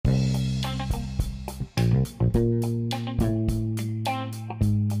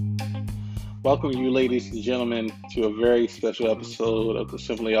Welcome you, ladies and gentlemen, to a very special episode of the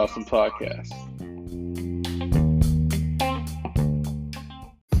Simply Awesome podcast.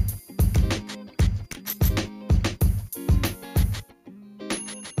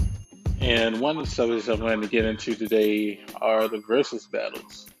 And one of the subjects I'm going to get into today are the versus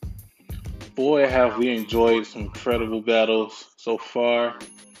battles. Boy, have we enjoyed some incredible battles so far,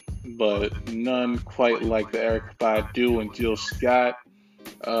 but none quite like the Erykah Badu and Jill Scott.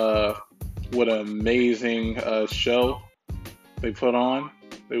 What an amazing show they put on.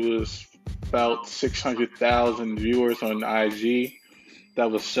 It was about 600,000 viewers on IG. That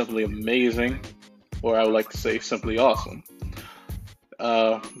was simply amazing, or I would like to say simply awesome.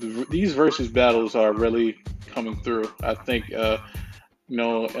 These versus battles are really coming through. I think, in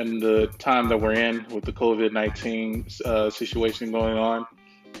the time that we're in with the COVID-19 situation going on,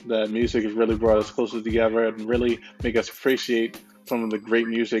 that music has really brought us closer together and really make us appreciate some of the great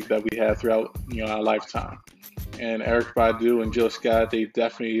music that we had throughout our lifetime. And Erykah Badu and Jill Scott, they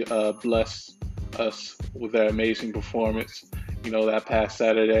definitely blessed us with their amazing performance, that past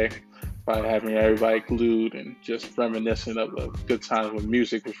Saturday, by having everybody glued and just reminiscent of a good time when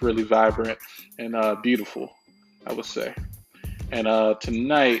music was really vibrant and beautiful, I would say. And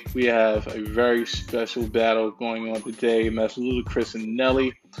tonight we have a very special battle going on today, and that's Ludacris and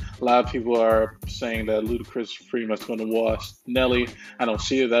Nelly. A lot of people are saying that Ludacris is pretty much going to wash Nelly. I don't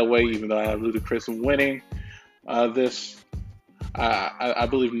see it that way, even though I have Ludacris winning this. I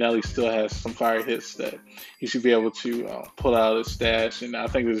believe Nelly still has some fire hits that he should be able to pull out of his stash, and I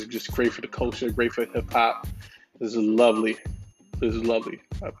think this is just great for the culture, great for hip hop. This is lovely. This is lovely.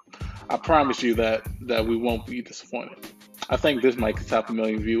 I promise you that we won't be disappointed. I think this might top 1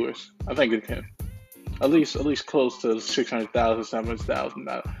 million viewers. I think it can. At least close to 600,000, 700,000.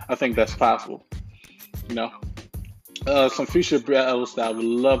 I think that's possible. Some future battles that I would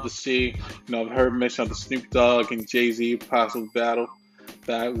love to see. I've heard mention of the Snoop Dogg and Jay-Z possible battle.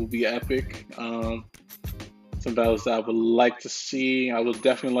 That will be epic. Some battles that I would like to see. I would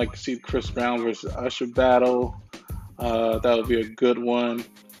definitely like to see the Chris Brown versus Usher battle. That would be a good one.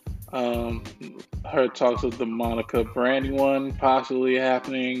 Heard talks of the Monica Brandy one possibly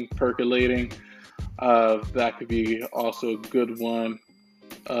happening, percolating. That could be also a good one.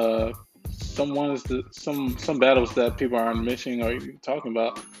 Some battles that people aren't mentioning or even talking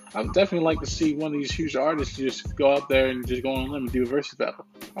about. I would definitely like to see one of these huge artists just go out there and just go on a limb and do a versus battle.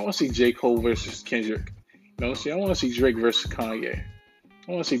 I want to see J. Cole versus Kendrick. I want to see Drake versus Kanye.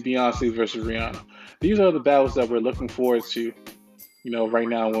 I want to see Beyonce versus Rihanna. These are the battles that we're looking forward to. Right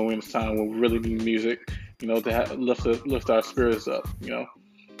now when we're in this time when we really need music, to lift our spirits up.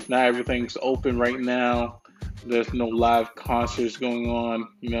 Not everything's open right now. There's no live concerts going on.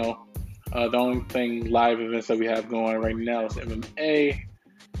 The only thing live events that we have going on right now is MMA.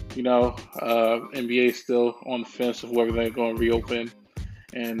 NBA is still on the fence of whether they're going to reopen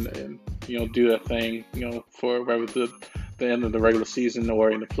and do that thing, for whether the end of the regular season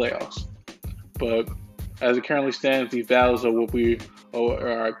or in the playoffs. But as it currently stands, these battles are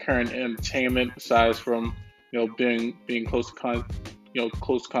our current entertainment, aside from being close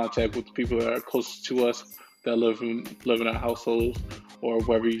contact with the people that are closest to us that live in our households, or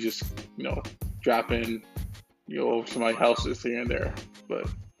whether you just drop in over somebody's houses here and there. But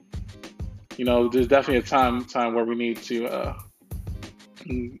there's definitely a time where we need to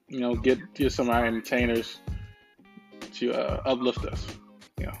get some of our entertainers to uplift us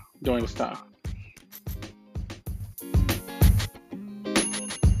during this time.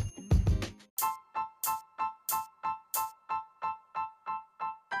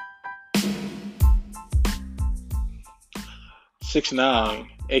 Six Nine,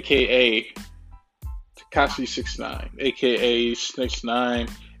 aka Tekashi 6ix9ine, aka Snitch 9,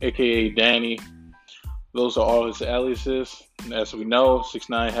 aka Danny. Those are all his aliases. And as we know,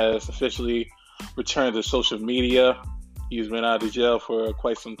 6ix9ine has officially returned to social media. He's been out of jail for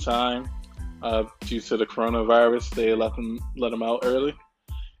quite some time due to the coronavirus. They let him out early,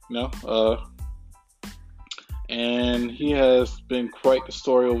 and he has been quite the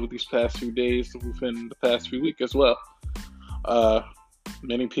story over these past few days, within the past few weeks as well.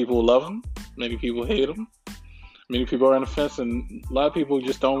 Many people love him, many people hate him, many people are on the fence, and a lot of people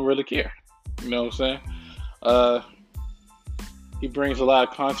just don't really care. You know what I'm saying? He brings a lot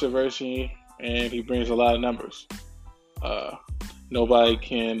of controversy and he brings a lot of numbers. Nobody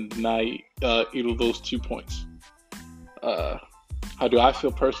can deny either of those 2 points. How do I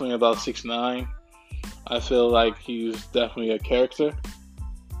feel personally about 6ix9ine? I feel like he's definitely a character.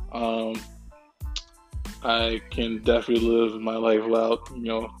 I can definitely live my life without,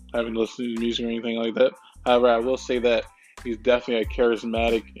 having to listen to music or anything like that. However, I will say that he's definitely a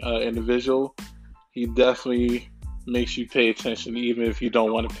charismatic individual. He definitely makes you pay attention, even if you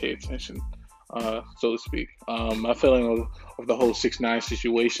don't want to pay attention, so to speak. My feeling of the whole 6ix9ine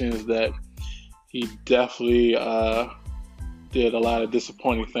situation is that he definitely did a lot of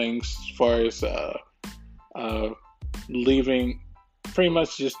disappointing things as far as uh, leaving, pretty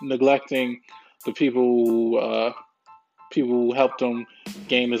much just neglecting the people who helped him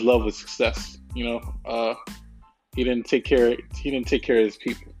gain his level of success. He didn't take care of his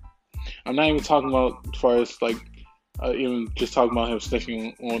people. I'm not even talking about as far as like even just talking about him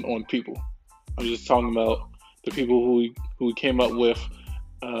snitching on people. I'm just talking about the people who he came up with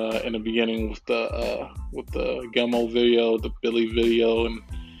in the beginning with the Gummo video, the Billy video,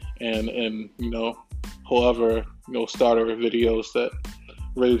 and however starter videos that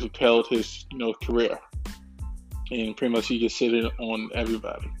really propelled his career, and pretty much he just sit in on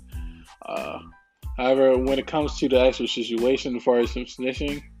everybody. Uh, However, when it comes to the actual situation as far as him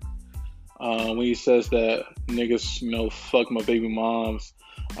snitching, when he says that niggas, fuck my baby moms,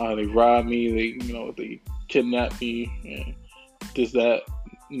 they robbed me, they kidnapped me, and this, that,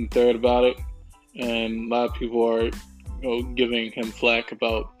 and third about it, and a lot of people are, giving him flack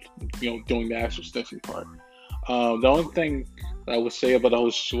about, doing the actual snitching part. The only thing I would say about the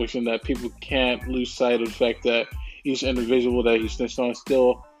whole situation that people can't lose sight of the fact that each individual that he snitched on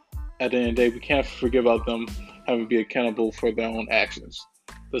still, at the end of the day, we can't forget about them having to be accountable for their own actions.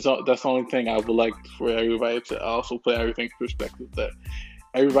 That's the only thing I would like for everybody to also put everything in perspective. That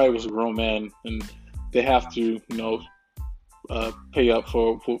everybody was a grown man, and they have to, pay up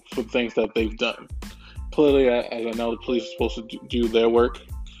for things that they've done. Clearly, as I know, the police are supposed to do their work,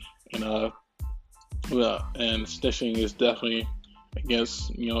 and and snitching is definitely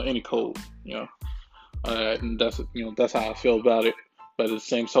against any code. And that's how I feel about it. But at the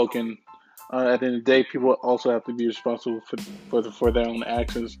same token, at the end of the day, people also have to be responsible for their own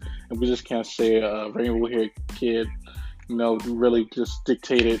actions, and we just can't say a rainbow-haired kid, really just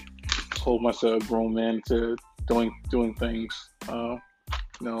dictated a whole bunch of grown men to doing things,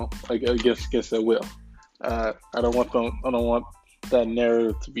 like against their will. I don't want that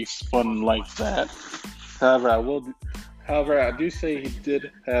narrative to be spun like that. However, I do say he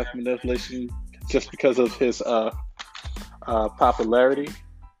did have manipulation just because of his popularity,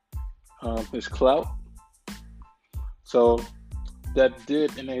 his clout. So that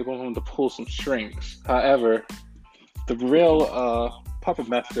did enable him to pull some strings. However, the real puppet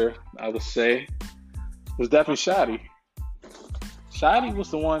master, I would say, was definitely Shotti. Shotti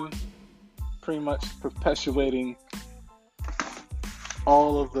was the one pretty much perpetuating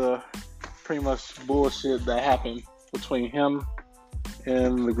all of the pretty much bullshit that happened between him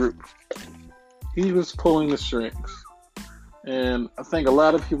and the group. He was pulling the strings. And I think a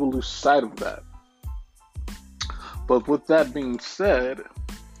lot of people lose sight of that. But with that being said,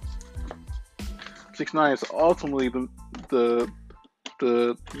 6ix9ine is ultimately the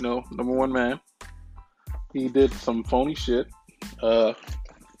number one man. He did some phony shit.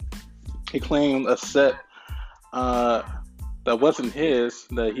 He claimed a set that wasn't his,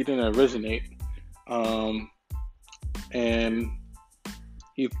 that he didn't originate, and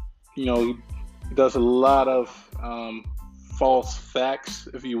he does a lot of false facts,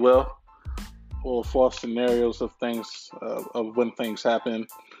 if you will, or false scenarios of things, of when things happen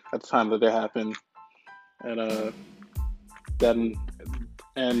at the time that they happen,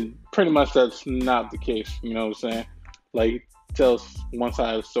 and pretty much that's not the case. You know what I'm saying? Like, he tells one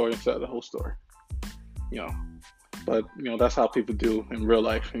side of the story instead of the whole story. But that's how people do in real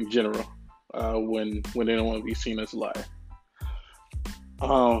life in general, when they don't want to be seen as a liar.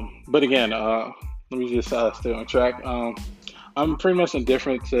 But again, let me just stay on track. I'm pretty much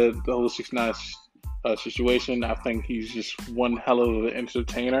indifferent to the whole 6ix9ine situation. I think he's just one hell of an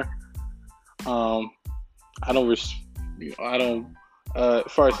entertainer. I don't,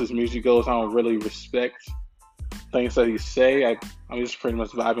 as far as his music goes, I don't really respect things that he say. I'm just pretty much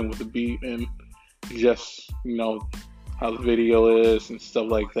vibing with the beat and just, how the video is and stuff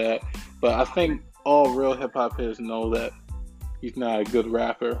like that. But I think all real hip hop heads know that he's not a good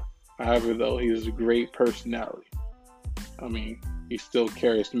rapper. However, though, he's a great personality. I mean, he's still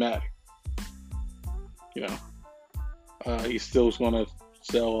charismatic. He still's going to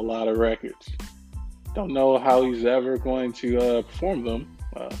sell a lot of records. Don't know how he's ever going to perform them.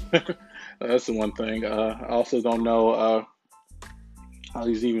 That's the one thing. I also don't know how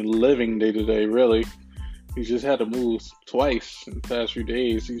he's even living day to day, really. He's just had to move twice in the past few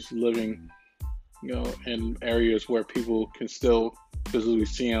days. He's living, in areas where people can still visually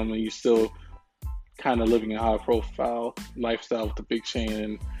see him, and he's still kind of living a high profile lifestyle with the big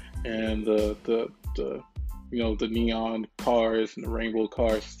chain and the the neon cars and the rainbow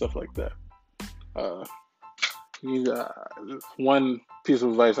cars, stuff like that. Uh, one piece of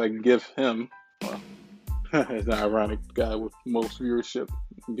advice I can give him. Well, it's an ironic guy with most viewership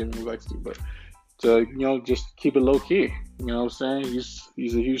I'm giving advice to, but to just keep it low key. You know what I'm saying?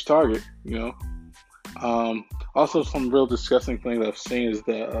 He's a huge target. Also, some real disgusting things I've seen is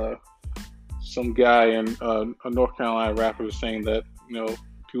that some guy in a North Carolina rapper was saying that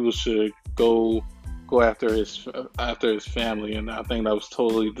people should go after his family, and I think that was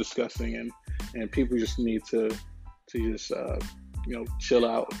totally disgusting, and people just need to just chill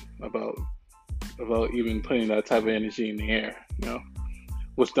out about even putting that type of energy in the air.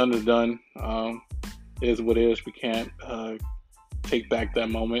 What's done is done. Is what is. We can't take back that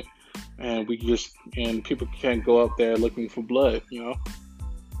moment, and people can't go out there looking for blood.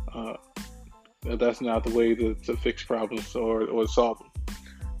 That's not the way to fix problems or solve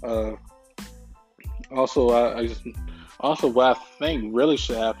them. Also, what I think really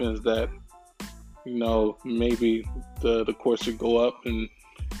should happen is that maybe the court should go up and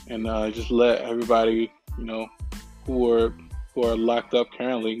just let everybody who are locked up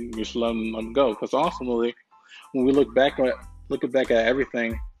currently, just let them go. Because ultimately, when we look back at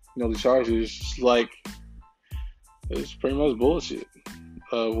everything, the charges, it's pretty much bullshit.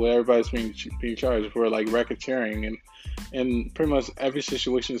 Where everybody's being charged for racketeering and pretty much every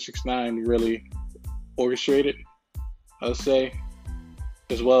situation 6ix9ine really orchestrated, I would say,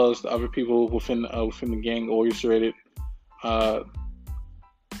 as well as the other people within the gang orchestrated.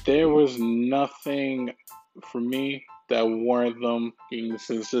 There was nothing for me that warranted them getting the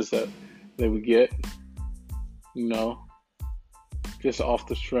sentences that they would get. Just off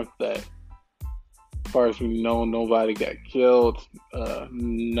the strength that, as far as we know, nobody got killed.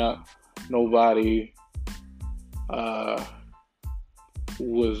 Nobody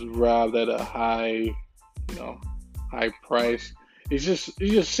was robbed at a high price. It just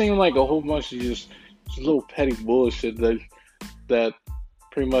seemed like a whole bunch of just little petty bullshit that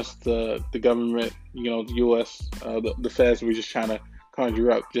pretty much the government, the U.S., the feds were just trying to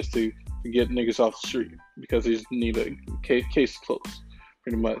conjure up just to get niggas off the street because they just need a case closed,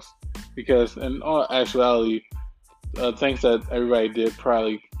 pretty much. Because in all actuality, things that everybody did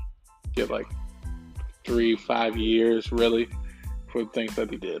probably get 3-5 years really for the things that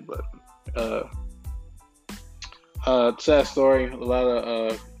they did. But sad story. A lot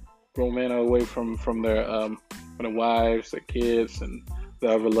of grown men are away from their wives, their kids, and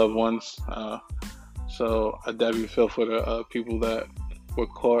their other loved ones. So I definitely feel for the people that were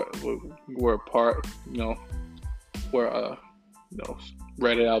caught, were apart, were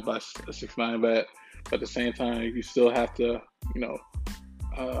ratted out by 6ix9ine, but at the same time, you still have to,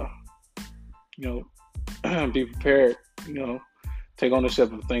 be prepared, take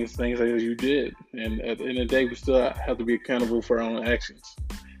ownership of things that you did, and at the end of the day, we still have to be accountable for our own actions,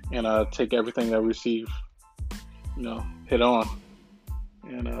 and take everything that we receive, head on,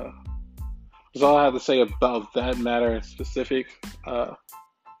 and that's all I have to say about that matter in specific.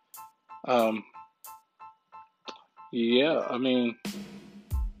 Yeah, I mean,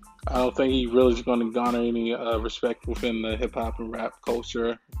 I don't think he really is going to garner any respect within the hip hop and rap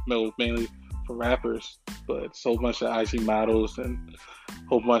culture, mainly for rappers. But it's a whole bunch of IG models and a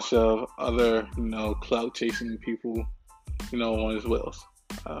whole bunch of other, clout chasing people, on his wheels.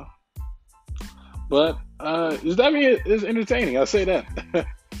 But it's definitely is entertaining. I'll say that.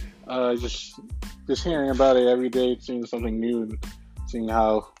 Just hearing about it every day, seeing something new, and seeing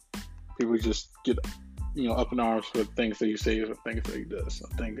how people just get up in arms for things that you say or things that he does.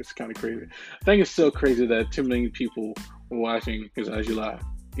 I think it's kind of crazy. I think it's still crazy that 2 million people were watching his IG Live,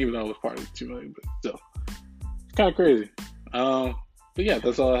 even though it was part of the 2 million, but still. It's kind of crazy. But yeah,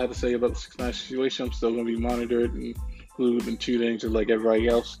 that's all I had to say about the 6ix9ine situation. I'm still going to be monitored and glued and tuned in just like everybody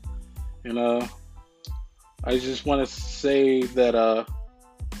else. And I just want to say that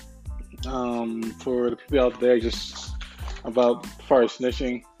for the people out there, just about as far as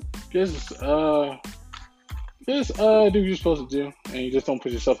snitching, just do what you're supposed to do, and you just don't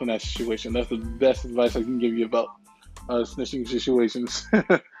put yourself in that situation. That's the best advice I can give you about snitching situations.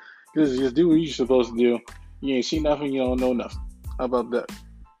 Just do what you're supposed to do. You ain't seen nothing, you don't know nothing. How about that?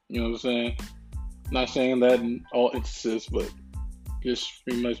 You know what I'm saying? Not saying that in all instances, but just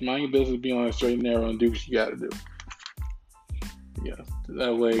pretty much mind your business, be on a straight and narrow, and do what you gotta do. Yeah,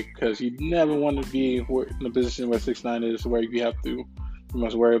 that way, because you never want to be in a position where 6ix9ine is, where you have to pretty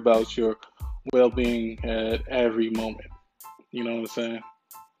much worry about your well-being at every moment. You know what I'm saying?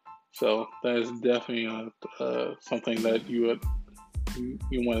 So that is definitely something that you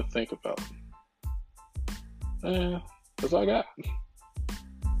want to think about. That's all I got.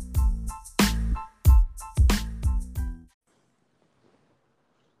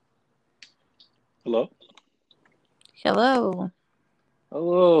 Hello? Hello.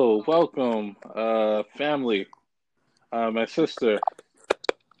 Hello, welcome, family, my sister,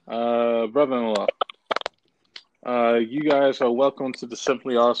 brother-in-law. You guys are welcome to the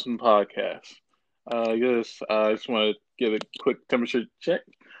Simply Awesome podcast. Yes, I just want to give a quick temperature check.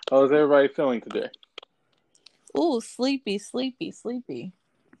 How's everybody feeling today? Ooh, sleepy, sleepy, sleepy.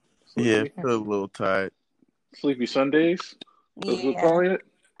 Yeah, Sleepy? feel a little tired. Sleepy Sundays? That's what we're Yeah. calling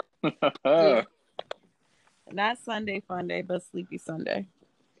Yeah. it? Not Sunday fun day, but sleepy Sunday.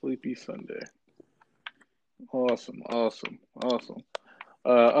 Sleepy Sunday. Awesome, awesome, awesome.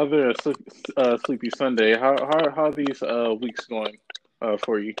 Other than Sleepy Sunday, how are these weeks going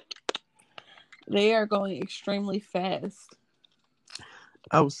for you? They are going extremely fast.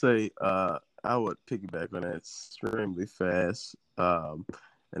 I would say I would piggyback on that extremely fast. And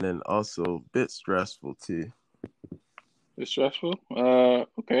then also a bit stressful too. It's stressful?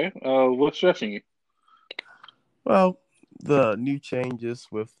 Okay. What's stressing you? Well, the new changes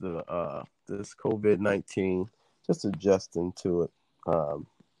with the this COVID-19, just adjusting to it.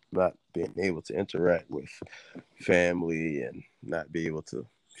 Not being able to interact with family and not be able to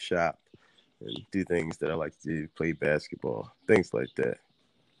shop and do things that I like to do, play basketball, things like that.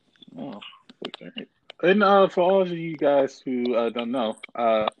 Oh, okay. And for all of you guys who don't know,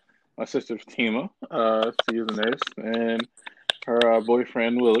 my sister Fatima, she is a nurse, and her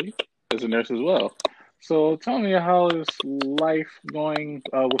boyfriend Willie is a nurse as well. So tell me, how is life going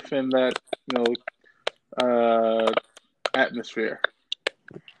within that, you uh, atmosphere?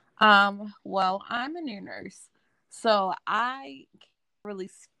 Well, I'm a new nurse, so I can't really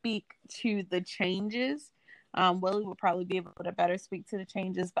speak to the changes. Willie will probably be able to better speak to the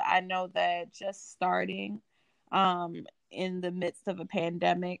changes, but I know that just starting in the midst of a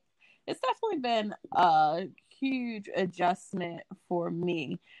pandemic, it's definitely been a huge adjustment for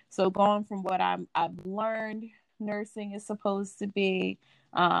me. So going from what I've learned nursing is supposed to be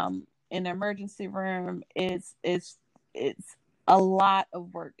in the emergency room, it's a lot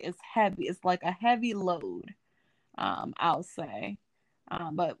of work. It's heavy. It's like a heavy load, I'll say.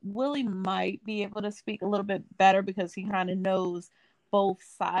 But Willie might be able to speak a little bit better because he kind of knows both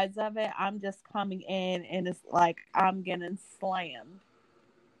sides of it. I'm just coming in and it's like I'm getting slammed.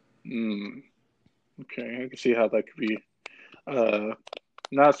 Mm, okay, I can see how that could be uh,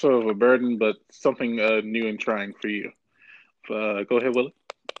 not sort of a burden, but something new and trying for you. Go ahead, Willie.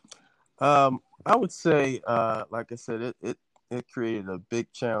 I would say, like I said, it created a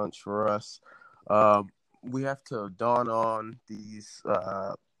big challenge for us. Um, we have to don on these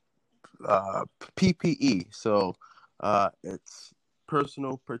PPE, so it's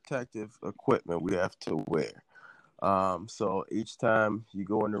personal protective equipment we have to wear. So each time you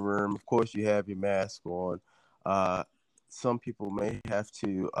go in the room, of course, you have your mask on. Uh, some people may have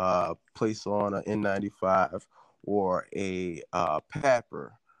to place on an N95 or a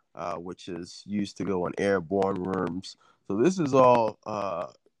PAPR, which is used to go in airborne rooms. So this is all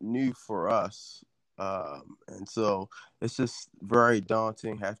new for us. And so it's just very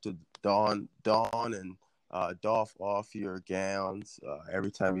daunting. Have to don and doff off your gowns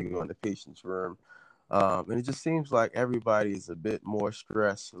every time you go in the patient's room. And it just seems like everybody is a bit more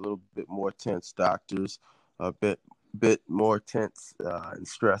stressed, a little bit more tense. Doctors, a bit more tense and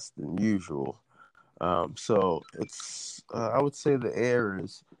stressed than usual. So it's I would say the air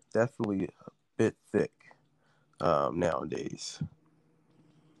is definitely a bit thick nowadays.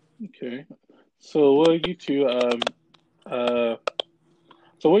 Okay. So what are you two uh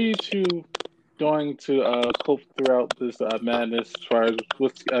what are you two doing to cope throughout this madness as far as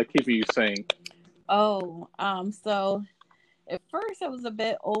what's keeping you sane? So at first I was a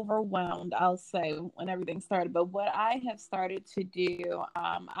bit overwhelmed, I'll say, when everything started. But what I have started to do,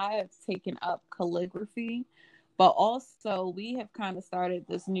 I have taken up calligraphy, but also we have kind of started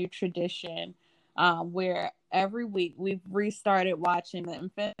this new tradition where every week we've restarted watching the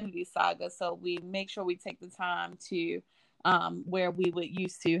Infinity Saga. So we make sure we take the time to, where we would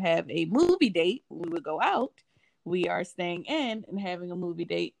used to have a movie date, we would go out. We are staying in and having a movie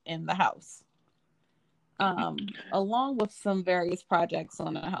date in the house, along with some various projects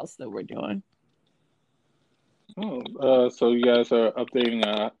on the house that we're doing. Oh, so you guys are updating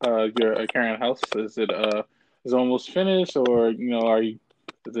your current house. Is it almost finished, or are you?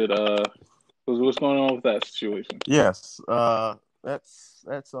 Is it what's going on with that situation? Yes,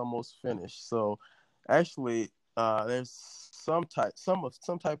 that's almost finished. So actually, there's some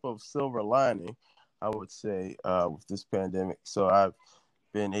type of silver lining, I would say, with this pandemic. So I've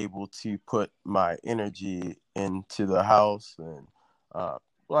been able to put my energy into the house, and uh,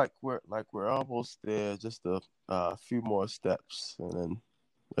 we're almost there, just a few more steps, and then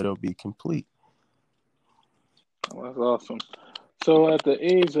it'll be complete. Well, that's awesome. So at the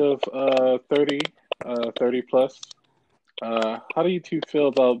age of 30 plus, how do you two feel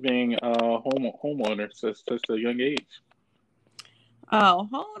about being homeowners at such a young age? Oh,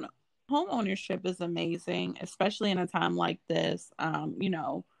 home ownership is amazing, especially in a time like this.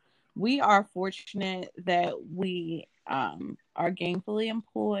 We are fortunate that we are gainfully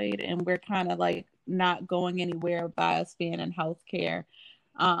employed and we're kind of like not going anywhere by us being in healthcare.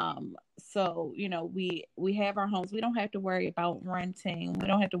 So we have our homes. We don't have to worry about renting. We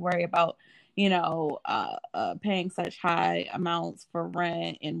don't have to worry about paying such high amounts for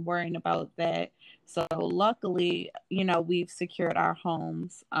rent and worrying about that. So luckily, we've secured our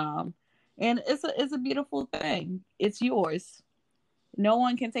homes. And it's a beautiful thing. It's yours. No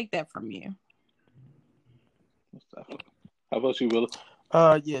one can take that from you. How about you, Will?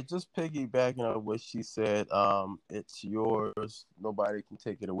 Yeah, just piggybacking on what she said. It's yours. Nobody can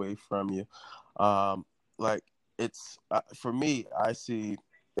take it away from you. Like it's for me. I see.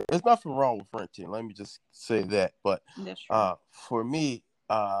 There's nothing wrong with renting. Let me just say that. But That's true. for me,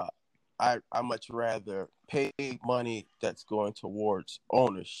 I much rather pay money that's going towards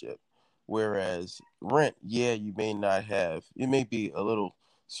ownership, whereas rent, yeah, you may be a little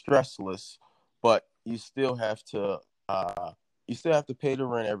stressless, but uh, you still have to pay the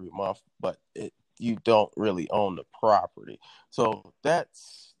rent every month, but you don't really own the property. So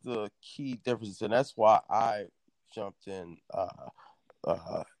that's the key difference, and that's why I jumped in uh,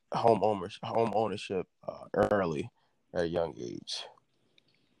 home ownership early at a young age.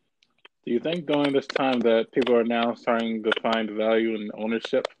 Do you think during this time that people are now starting to find value in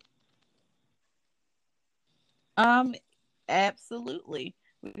ownership? Um, Absolutely.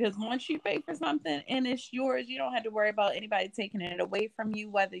 Because once you pay for something and it's yours, you don't have to worry about anybody taking it away from you.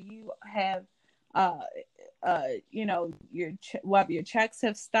 Whether you have, uh, whether your checks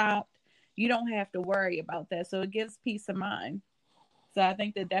have stopped, you don't have to worry about that. So it gives peace of mind. So I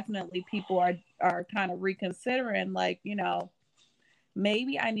think that definitely people are kind of reconsidering, like,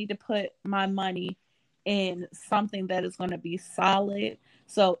 maybe I need to put my money in something that is going to be solid.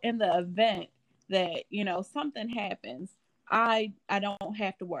 So in the event that, something happens, I don't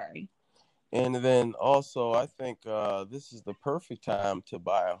have to worry. And then also, I think this is the perfect time to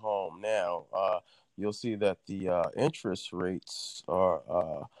buy a home now. You'll see that the interest rates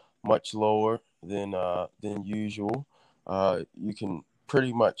are much lower than usual. You can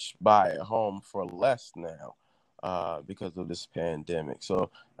pretty much buy a home for less now because of this pandemic.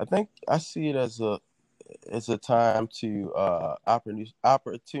 So I think I see it as a time to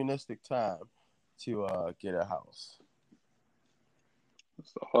opportunistic time to get a house.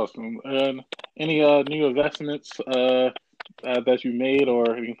 That's awesome. And any new investments that you made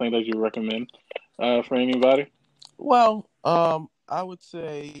or anything that you recommend for anybody? Well, I would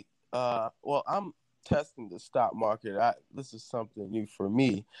say, well, I'm testing the stock market. This is something new for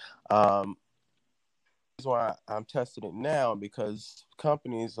me. That's why I'm testing it now because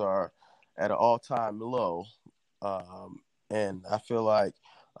companies are at an all-time low, and I feel like,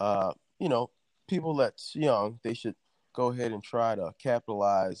 uh, you know, people that's young, they should go ahead and try to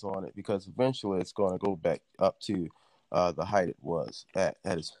capitalize on it because eventually it's going to go back up to the height it was at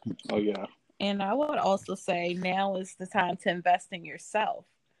its peak. Oh yeah. And I would also say now is the time to invest in yourself.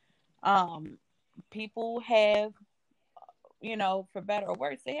 Um, People have, for better or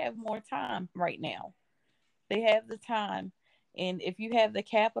worse, they have more time right now. They have the time. And if you have the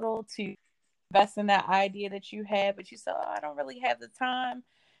capital to invest in that idea that you have, but you say, oh, I don't really have the time.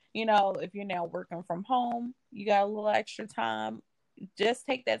 If you're now working from home, you got a little extra time. Just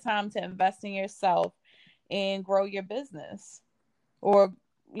take that time to invest in yourself and grow your business. Or,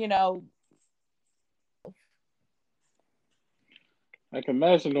 you know, I can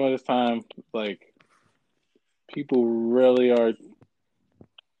imagine during this time, like people really are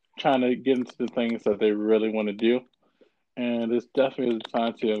trying to get into the things that they really want to do, and it's definitely the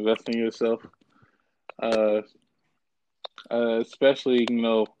time to invest in yourself. Uh, Especially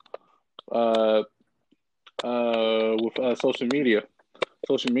uh, with social media,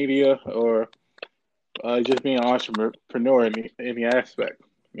 or just being an entrepreneur in any aspect.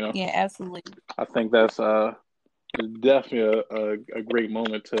 You know, yeah, absolutely. I think that's definitely a great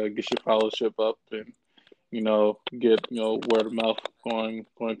moment to get your followership up and get word of mouth going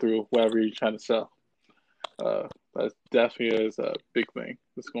through whatever you're trying to sell. That definitely is a big thing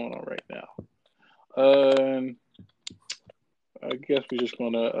that's going on right now. And I guess we're just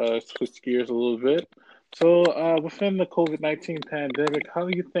going to switch gears a little bit. So, within the COVID-19 pandemic, how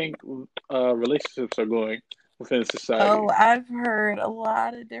do you think relationships are going within society? Oh, I've heard a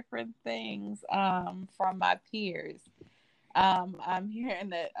lot of different things from my peers. I'm hearing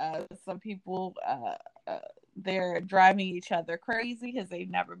that some people they're driving each other crazy because they've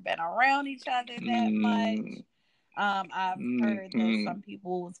never been around each other that much. I've heard that some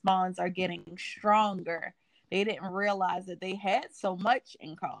people's bonds are getting stronger. They didn't realize that they had so much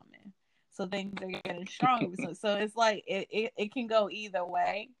in common. So things are getting stronger. So it's like it can go either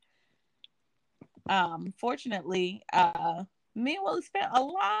way. Fortunately, me and Willie spent a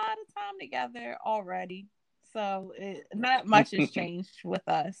lot of time together already. So not much has changed with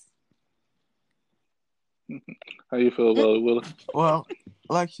us. How you feel about it, Willie? Well,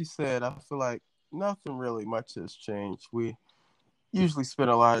 like she said, I feel like nothing really much has changed. We usually spend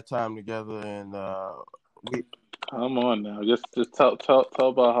a lot of time together, and we. Come on now, just tell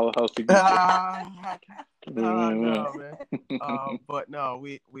about how she gets it. No, man. But no,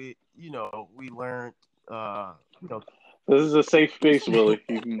 we we learned This is a safe space, Willie.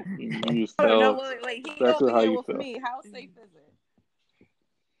 You can use tell no, wait. He exactly over how here you with feel. me. How safe is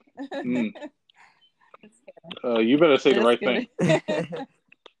it? You better say the right thing.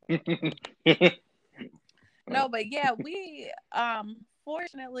 No, but yeah, we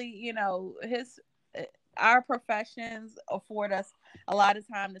fortunately, our professions afford us a lot of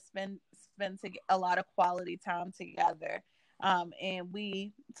time to spend a lot of quality time together. And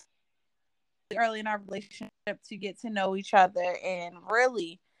we early in our relationship to get to know each other and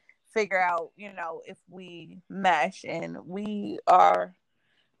really figure out, if we mesh, and we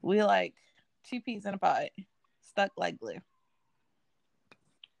like two peas in a pod, stuck like glue.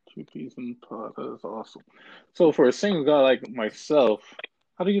 Two peas in a pod. That is awesome. So for a single guy like myself,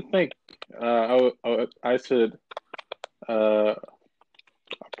 how do you think I should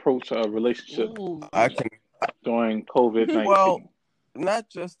approach a relationship during COVID-19? Well, not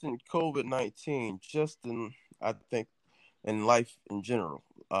just in COVID-19, just I think in life in general.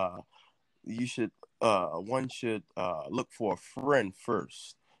 One should look for a friend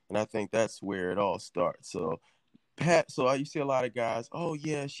first, and I think that's where it all starts. So you see a lot of guys, oh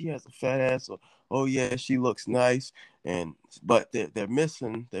yeah, she has a fat ass, or oh yeah, she looks nice, but they're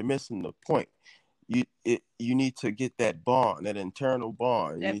missing the point. You need to get that bond, that internal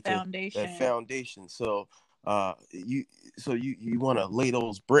bond, that foundation. So you want to lay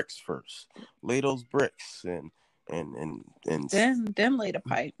those bricks first, and then lay the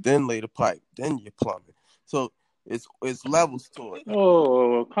pipe, then you're plumbing. So it's levels to it.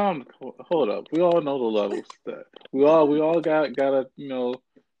 Oh, hold up. We all know the levels that we all gotta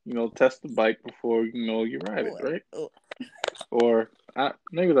test the bike before you ride it, right? Or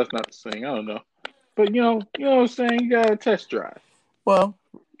maybe that's not the saying. I don't know, but you know what I'm saying. You gotta test drive. Well,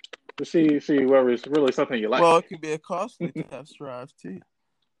 to see whether it's really something you like. Well, it can be a costly test drive too.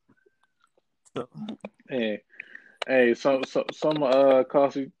 So. Hey, some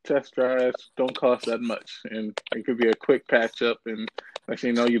costly test drives don't cost that much, and it could be a quick patch up, and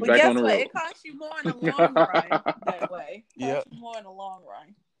actually, you're back on the road. It costs you more in the long run that way. Costs you more in the long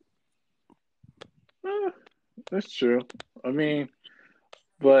run. That's true. I mean,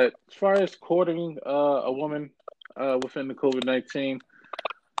 but as far as courting a woman within the COVID-19,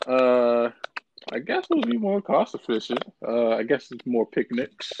 I guess it would be more cost efficient. I guess it's more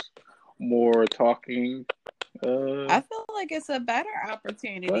picnics, more talking. I feel like it's a better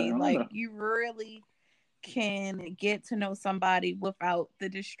opportunity. Like you really can get to know somebody without the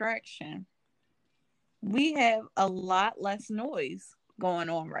distraction. We have a lot less noise going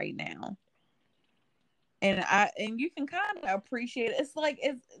on right now. And you can kind of appreciate it. It's like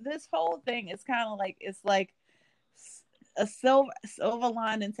this whole thing is kind of like it's like a silver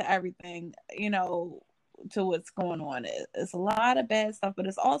lining to everything, to what's going on. It's a lot of bad stuff, but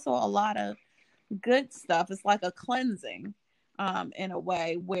it's also a lot of good stuff. It's like a cleansing, in a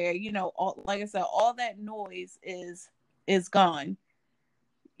way where like I said, all that noise is gone.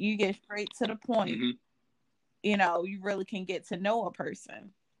 You get straight to the point. Mm-hmm. You really can get to know a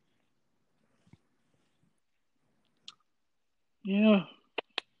person. Yeah,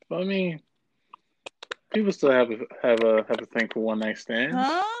 I mean, people still have a thing for one night stands.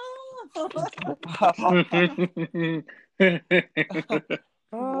 Wow.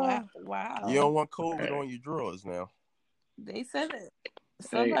 You don't want COVID on your drawers now. They said it.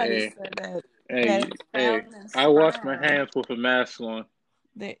 Somebody said that. Hey, I wash my hands with a mask on.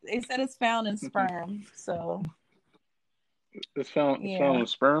 They said it's found in sperm, so it's found in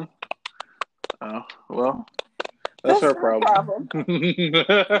sperm. Oh well, that's her problem. Why'd you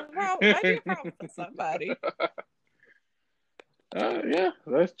have problem with somebody? Yeah,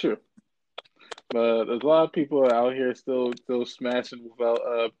 that's true. But there's a lot of people out here still smashing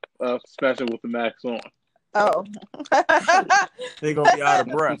without smashing with the mask on. Oh, they're gonna be out of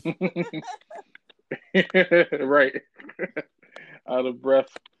breath. Right, out of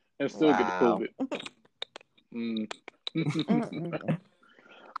breath and still get the COVID. Mm. Mm-mm.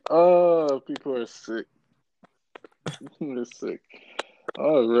 Oh, people are sick. They're sick.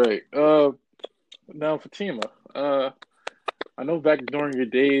 All right. Now Fatima. I know back during your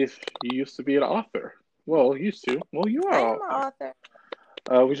days, you used to be an author. Well, used to. Well, you are I an am an author.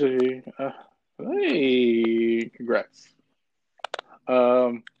 author. We should be. Hey, congrats.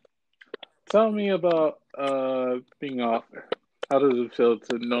 Um, Tell me about being an author. How does it feel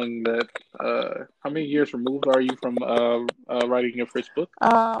to knowing that? How many years removed are you from writing your first book?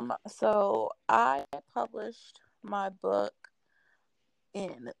 So I published my book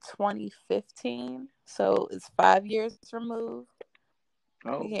in 2015. So it's 5 years removed.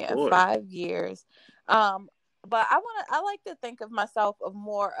 Oh Yeah, boy. 5 years. But I like to think of myself of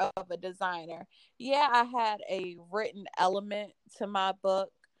more of a designer. Yeah, I had a written element to my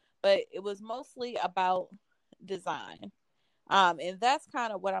book, but it was mostly about design. And that's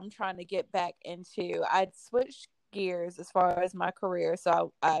kind of what I'm trying to get back into. I switched gears as far as my career.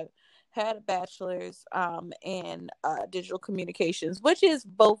 So I had a bachelor's in digital communications, which is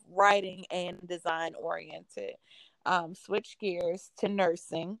both writing and design oriented. Switched gears to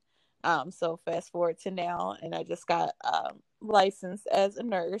nursing. So fast forward to now, and I just got licensed as a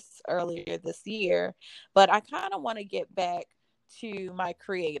nurse earlier this year. But I kind of want to get back to my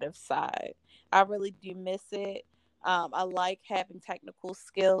creative side. I really do miss it. I like having technical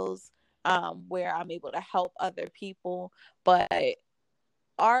skills where I'm able to help other people, but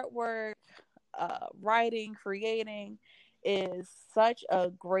artwork, writing, creating is such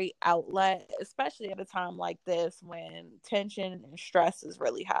a great outlet, especially at a time like this when tension and stress is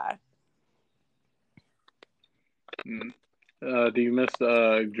really high. Mm. Do you miss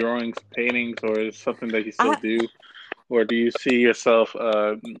drawings, paintings, or is it something that you still I do? Or do you see yourself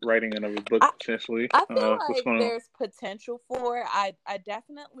writing another book I, potentially? I feel What's like going on? there's potential for it. I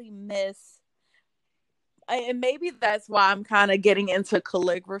definitely miss, and maybe that's why I'm kind of getting into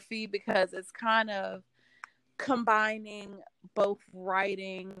calligraphy because it's kind of combining both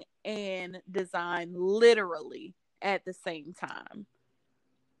writing and design literally at the same time.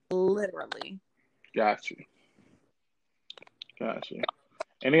 Literally. Got you. Got you.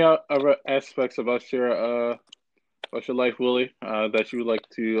 Any other aspects about your life, Willie, that you would like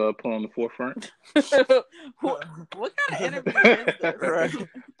to put on the forefront? What kind of interview is Right.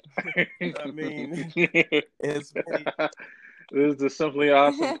 this? I mean, This it's many. is the Simply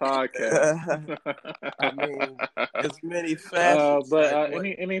Awesome podcast. I mean, it's many facets. But Like what?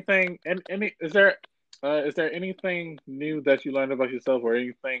 anything and any is there anything new that you learned about yourself or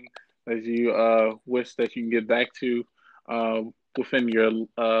anything that you wish that you can get back to within your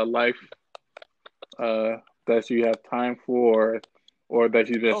life uh that you have time for or that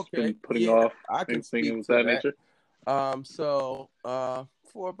you just been Okay, putting yeah, off, I can anything speak of to that that. nature?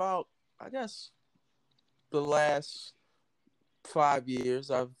 For about, I guess, the last 5 years,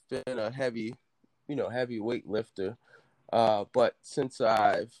 I've been a heavy weightlifter. But since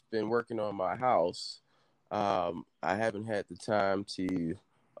I've been working on my house, I haven't had the time to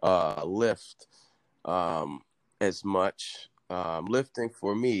lift as much. Lifting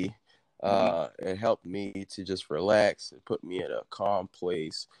for me, Hmm. it helped me to just relax and put me in a calm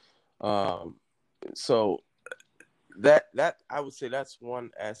place. Um, so that I would say that's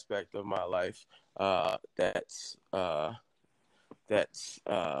one aspect of my life that's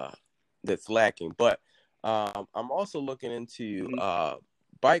that's lacking. But I'm also looking into Hmm.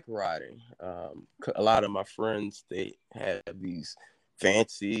 bike riding. A lot of my friends, they have these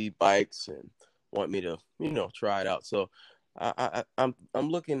fancy bikes and want me to try it out. So I'm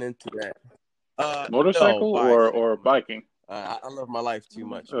looking into that. No, Motorcycle or bicycle, man. biking? I love my life too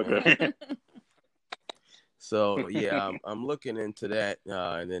much, man. Okay. So yeah, I'm looking into that,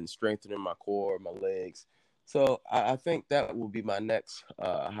 and then strengthening my core, my legs. So I think that will be my next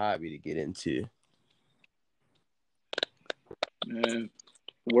hobby to get into. And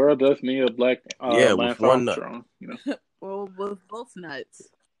the world does need a black Yeah, with Lance one nut. Armstrong, you know. Well, with both nuts.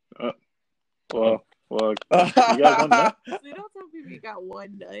 Uh, Oh. well, you got one nut. See, don't tell people you got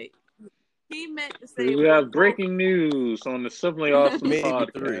one nut. He meant to say We with have both. breaking news on the Simply Awesome Maybe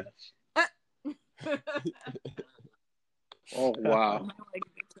podcast. three. Oh wow.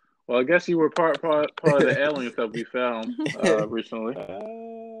 Well, I guess you were part of the aliens that we found recently.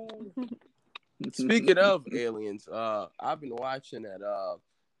 Speaking of aliens, I've been watching that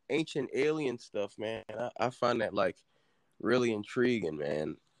ancient alien stuff, man. I find that like really intriguing,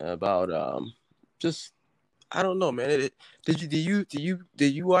 man. About just I don't know, man. Did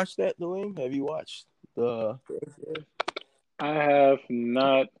you watch that, Dwayne? Have you watched the? I have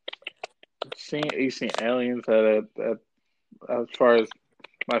not seen Ancient Aliens as far as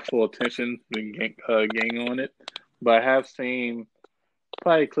my full attention and gang on it. But I have seen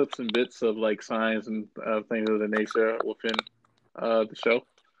probably clips and bits of like signs and things of the nature within the show.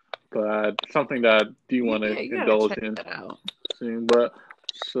 But something that I do want to Yeah, you gotta indulge check in that out. soon. But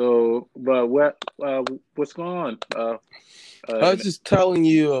what's going on? I was just telling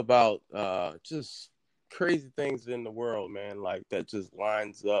you about just crazy things in the world, man. Like that just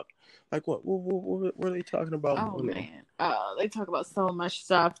lines up. Like what are they talking about? Oh man, they talk about so much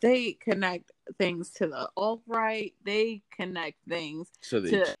stuff. They connect things to the alt right. They connect things So the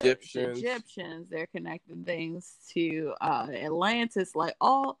to Egyptians. the Egyptians. They're connecting things to Atlantis. Like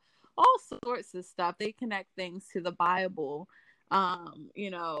all sorts of stuff. They connect things to the Bible.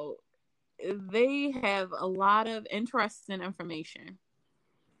 You know, they have a lot of interesting information.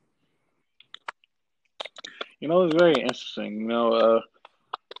 You know, it's very interesting. You know,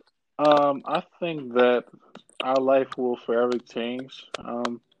 I think that our life will forever change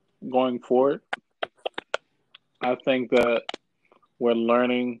going forward. I think that we're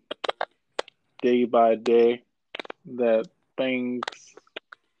learning day by day that things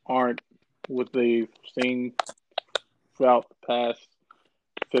aren't what they've seen throughout the past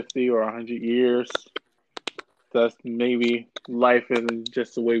 50 or 100 years. That's maybe life isn't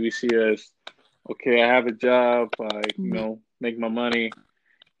just the way we see it as, okay, I have a job, make my money,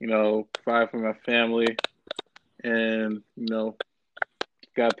 provide for my family, and,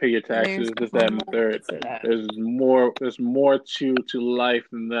 gotta pay your There's taxes, this, that, and the more third. to that. There's more to life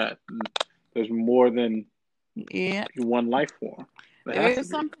than that. There's more than one life form. There's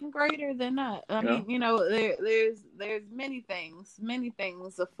something greater than that. I mean, there's many things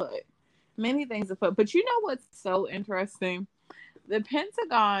afoot. But you know what's so interesting? The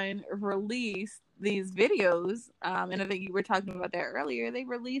Pentagon released these videos, and I think you were talking about that earlier. They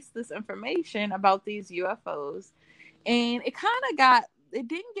released this information about these UFOs, and it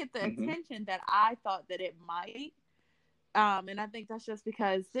didn't get the attention that I thought that it might. And I think that's just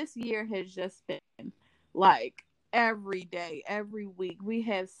because this year has just been like every day, every week, we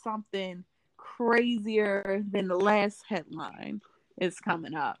have something crazier than the last headline is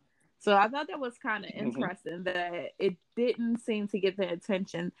coming up. So I thought that was kind of interesting that it didn't seem to get the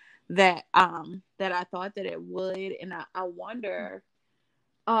attention that I thought that it would, and I wonder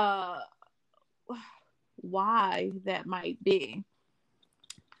why that might be.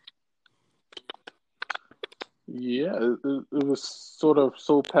 Yeah, it was sort of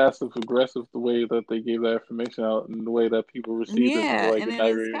so passive aggressive the way that they gave that information out and the way that people received it. Yeah, Like and it then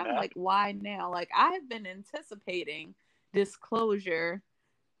never it's even kind of like, happened. why now? Like I have been anticipating disclosure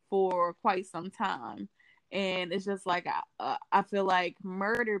for quite some time, and it's just like I feel like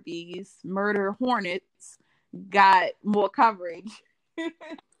murder hornets got more coverage.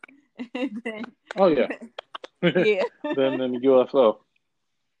 than, Oh yeah, yeah, than the UFO.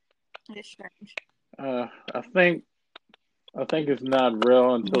 it's strange. I think it's not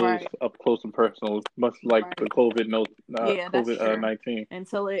real until it's Right. up close and personal, much like the That's COVID true. 19.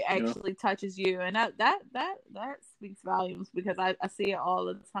 Until it actually touches you, and that speaks volumes because I see it all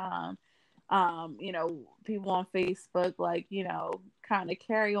the time. People on Facebook, like, kind of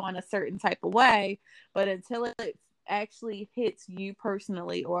carry on a certain type of way, but until it actually hits you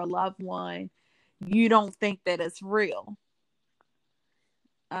personally or a loved one, you don't think that it's real.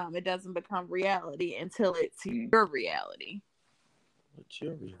 It doesn't become reality until it's your reality. What's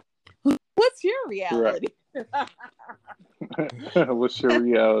your reality? What's your reality? What's your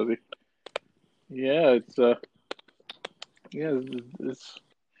reality? Yeah, it's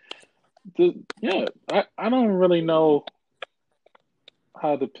yeah. I don't really know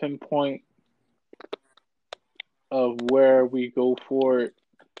how to pinpoint of where we go for it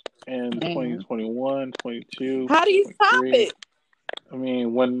in 2021, 22, How do you stop 23. it? I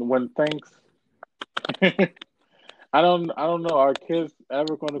mean, when things, I don't know. Are kids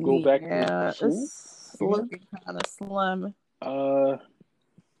ever going to go back to school? It's looking kind of slim. Uh,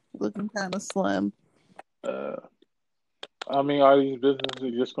 Looking kind of slim. I mean, are these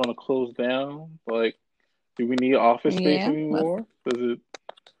businesses just going to close down? Like, do we need office space anymore? Does it?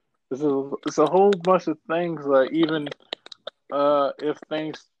 It's a whole bunch of things. Like even if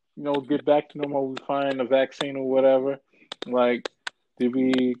things get back to normal, we find a vaccine or whatever. Like, do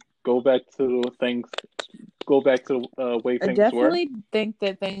we go back to things? Go back to the way I things were? definitely think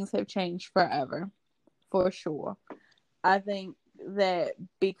that things have changed forever, for sure. I think that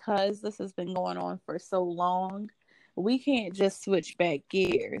because this has been going on for so long, we can't just switch back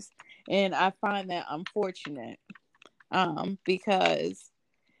gears, and I find that unfortunate. Because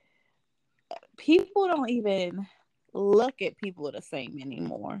people don't even look at people the same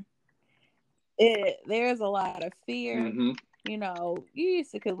anymore. There's a lot of fear. Mm-hmm. you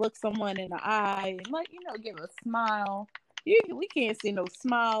used to could look someone in the eye and give a smile. We can't see no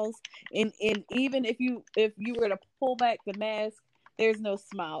smiles, and even if you were to pull back the mask, there's no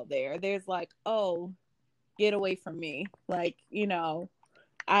smile there. There's like, oh, get away from me, like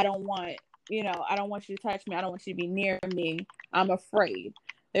I don't want I don't want you to touch me. I don't want you to be near me. I'm afraid.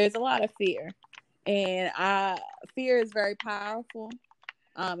 There's a lot of fear, and fear is very powerful.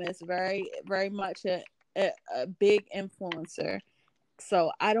 It's very very much a big influencer.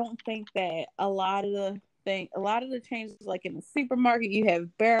 So I don't think that a lot of the changes, like in the supermarket, you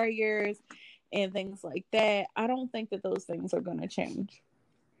have barriers and things like that. I don't think that those things are going to change.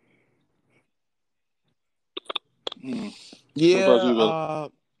 Yeah,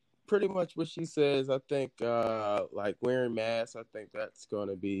 pretty much what she says. I think like wearing masks, I think that's going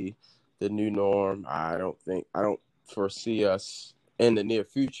to be the new norm. I don't foresee us in the near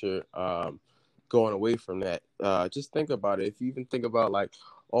future going away from that. Just think about it. If you even think about like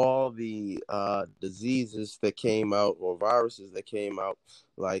all the diseases that came out or viruses that came out,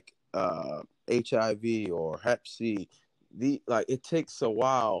 like HIV or Hep C, it takes a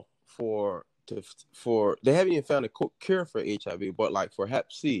while for they haven't even found a cure for HIV, but like for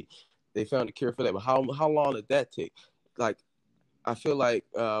Hep C, they found a cure for that. But how long did that take? Like, I feel like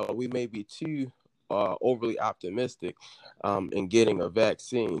we may be too overly optimistic in getting a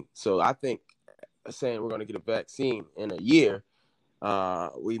vaccine. So I think saying we're going to get a vaccine in a year,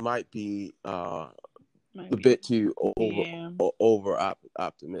 we might be a bit too over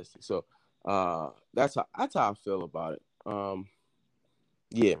optimistic. So that's how I feel about it.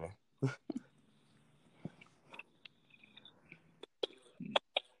 Yeah, man.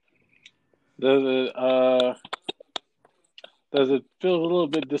 Does it feel a little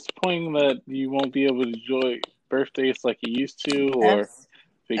bit disappointing that you won't be able to enjoy birthdays like you used to, or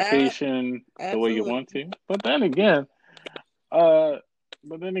vacation the way you want to? But then again,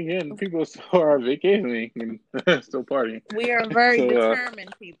 people still are vacationing and still partying. We are very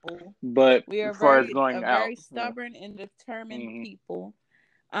determined people. But we are as far as going out, very stubborn and determined people.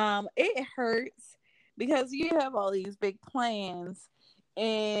 It hurts because you have all these big plans,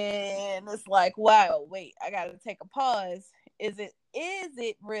 and it's like, wow, wait, I gotta take a pause. Is it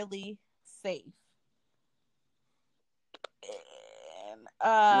really safe? And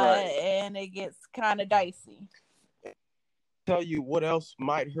and it gets kind of dicey. Tell you what else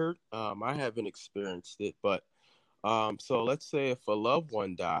might hurt. I haven't experienced it, but so let's say if a loved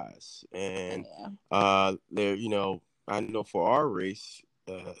one dies, and there, I know for our race,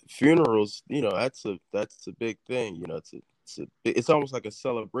 funerals, that's a big thing. It's almost like a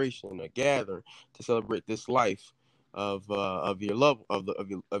celebration, a gathering to celebrate this life of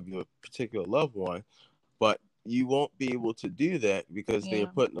your particular loved one, but you won't be able to do that because they're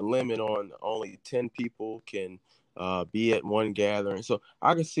putting a limit on only 10 people can be at one gathering. So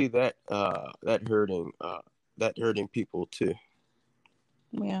I can see that hurting people too.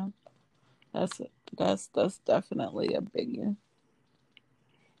 Yeah, that's definitely a biggie.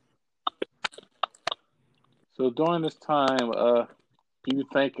 So during this time, do you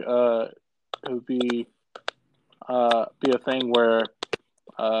think it would be a thing where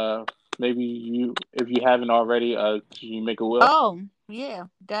maybe if you haven't already, you make a will? Oh yeah,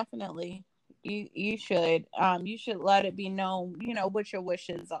 definitely. You should let it be known, what your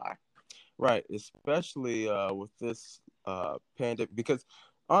wishes are. Right, especially with this pandemic, because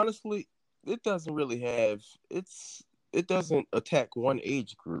honestly, it doesn't really it doesn't attack one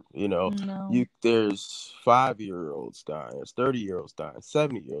age group. No. There's 5-year-olds dying, there's 30-year-olds dying,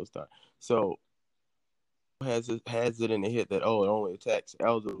 70-year-olds dying. So has it in the head that it only attacks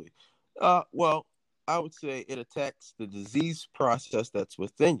elderly? Well, I would say it attacks the disease process that's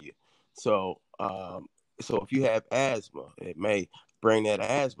within you. So if you have asthma, it may bring that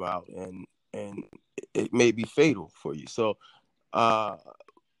asthma out, and it may be fatal for you. So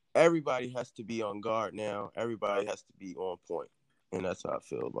everybody has to be on guard now. Everybody has to be on point, and that's how I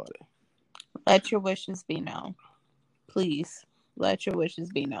feel about it. Let your wishes be known. Please, let your wishes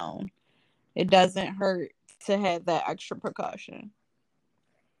be known. It doesn't hurt to have that extra precaution.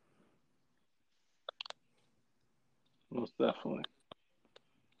 Most definitely.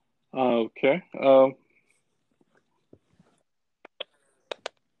 Okay.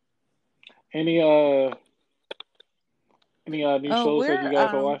 Any new shows that you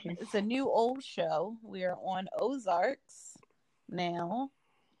guys are watching? It's a new old show. We are on Ozarks now.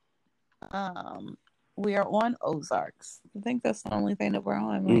 We are on Ozarks. I think that's the only thing that we're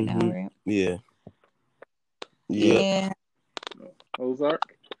on right now, right? Yeah. Yeah.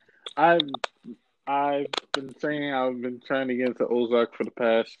 Ozark. I've I've been saying I've been trying to get into Ozark for the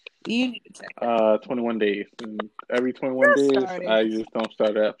past You need to check that. 21 days, and every 21 Just days start I it. just don't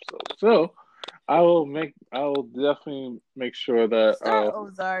start an episode. So I will definitely make sure that Start I'll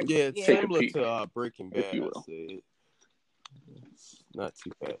Ozark. Yeah, it's take Yeah. a similar peek, to Breaking if Bad. you I will. say it's not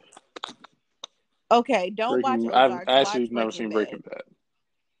too bad. Okay, don't watch I've Ozark. actually Watch never Breaking seen Bad. Breaking Bad.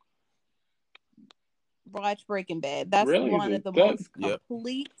 Watch Breaking Bad. That's Really? one of the That most Yep.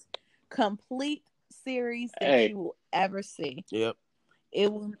 complete series that hey, you will ever see. Yep.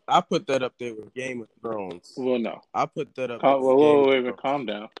 It will. I put that up there with Game of Thrones. well, no. I put that up there with Game Whoa, of wait, Thrones. calm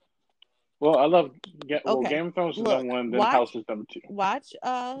down. Well, I love Okay, Game of Thrones is look, number one, then House is number two, watch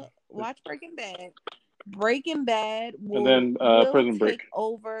Breaking Bad. Breaking Bad and then will Prison Break. take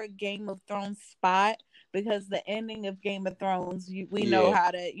over Game of Thrones spot because the ending of Game of Thrones, we know Yeah.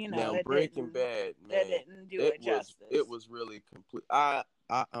 how to, Now it Breaking didn't, Bad, it man, didn't do it justice. it was really complete. I'm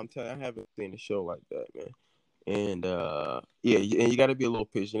telling you, I haven't seen a show like that, man. And yeah, and you got to be a little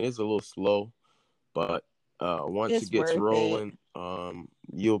patient. It's a little slow, but once It's it gets worth it. rolling,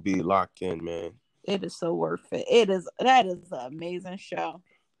 you'll be locked in, man. It is so worth it. That is an amazing show.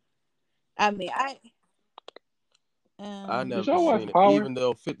 I mean, I Did never y'all watch seen it, Power? even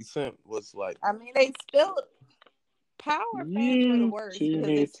though 50 Cent was like, I mean, they still Power fans were the You worst two because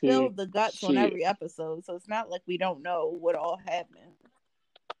they need to spilled the guts on see it. every episode, so it's not like we don't know what all happened.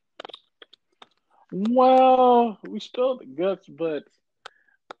 Well, we spilled the guts, but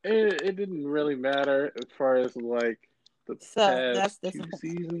it didn't really matter as far as like the So that's past 2 disappointing.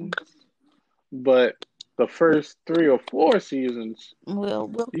 seasons. But the first 3 or 4 seasons,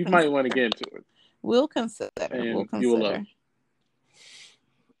 you might want to get into it, We'll consider. and you will love it.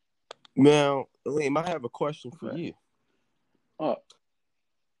 now, Liam, I have a question for you. Oh,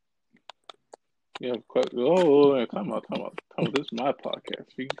 yeah. Oh, come on. This is my podcast.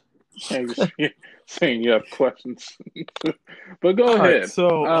 You can't just be saying you have questions. But go All right, ahead.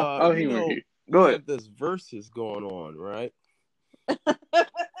 so I'll humor you. Go we ahead. have this versus going on, right?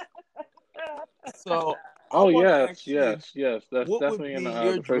 So Oh, I want to yes. ask you, That's what would definitely in be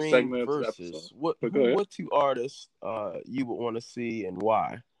your the first dream segment of this episode. versus? What But go ahead. what 2 artists you would want to see and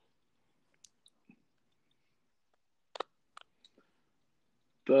why?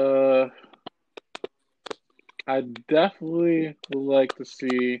 I definitely would like to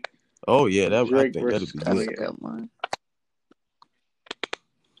see Oh yeah, I Drake think that'd versus be That's a good. Kanye. good one.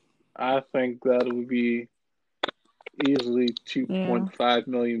 I think that would be easily 2.5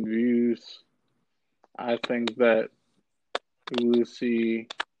 million views. I think that we will see,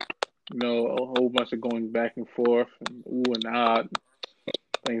 a whole bunch of going back and forth and ooh and ah,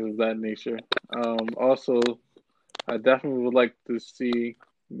 things of that nature. Also, I definitely would like to see,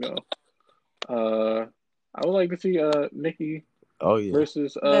 I would like to see Nicki Oh yeah,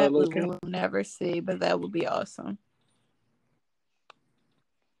 versus That we Lil Kim. will never see, but that would be awesome.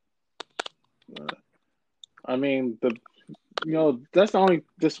 I mean, that's the only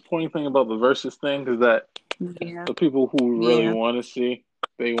disappointing thing about the versus thing is that Yeah, the people who really Yeah. want to see,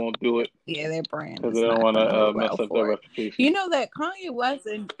 they won't do it yeah, their brand because is they don't not want going to to do mess well up their for it. reputation. You know that Kanye West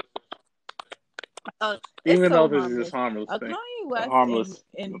and it's Even so though this is just harmless. harmless thing, Kanye West harmless.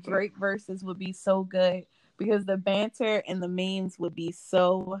 and Drake versus would be so good because the banter and the memes would be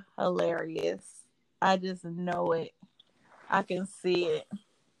so hilarious. I just know it. I can see it.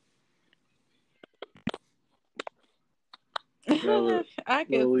 That would I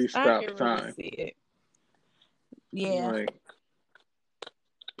really can stop really time. see it. Yeah. Like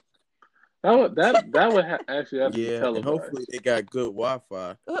that would actually have to be yeah, and televised. hopefully they got good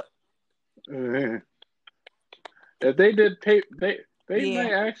Wi-Fi. If they did tape, they Yeah.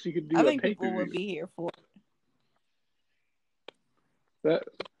 might actually could do I a think pay people per would view. be here for it. That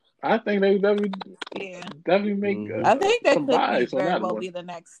I think they Yeah. definitely make Mhm. I think that some could be buys on very that well one. be the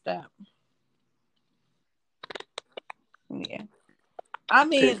next step. Yeah. I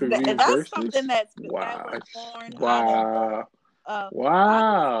mean, Pay-per-view that's versus? something that Wow. was born Wow. out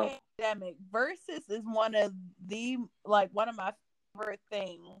Wow. of the pandemic. Versus is one of my favorite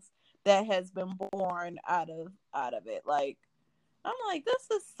things that has been born out of it. Like, I'm like,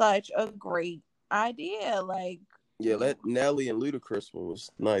 this is such a great idea. Like, Yeah, that Nelly and Ludacris one was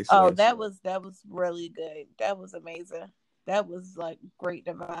nice. oh, last that night. was really good. That was amazing. That was like great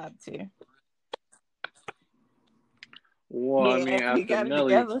to vibe to. Well, I Yeah, mean, we after got it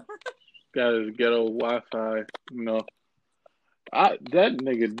Nelly together. got his ghetto Wi-Fi, that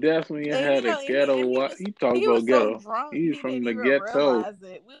nigga definitely And had a ghetto. He talked he about was so ghetto. drunk He's he from didn't the even ghetto. realize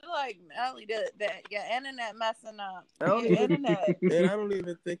it. We like Nelly that your internet messing up. I don't Your even, internet. and I don't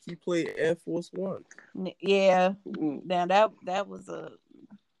even think he played Air Force One. Yeah. Now that was a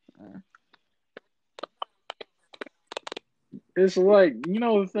it's like,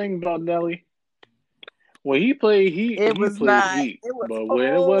 the thing about Nelly. When he played Heat, It he was played not. Heat. It was But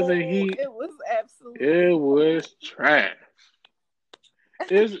when it wasn't whole. Heat, It was absolutely it horrible. was trash.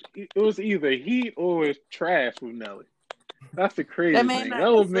 It was either Heat or it's trash with Nelly. That's the That crazy man thing.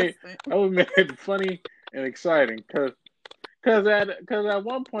 not consistent. That would make it funny and exciting because at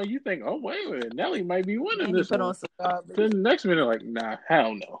one point you think, oh wait a minute, Nelly might be winning And he this put one. on some garbage. Then the next minute, like, nah,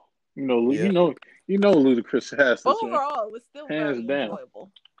 hell no. Yeah. Ludacris has But this one, overall, it was still hands very down.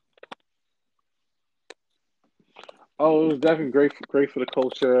 enjoyable. Oh, it was definitely great for the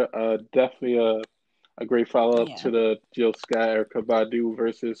culture. Definitely a great follow up Yeah. to the Jill Scott Erykah Badu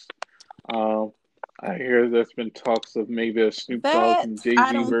versus. Um, I hear there's been talks of maybe a Snoop Dogg That and Jay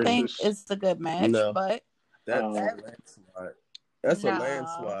I Z don't think versus. it's a good match, No, but that's a Um, landslide. That's a no.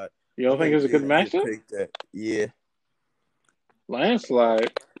 landslide. you I don't think think it's a good Jay-Z would matchup? take that. Yeah.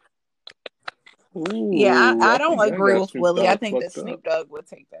 Landslide. Yeah, Ooh, I I don't think that agree got with Snoop Willie. I Dogg think that fucked up. Snoop Dogg would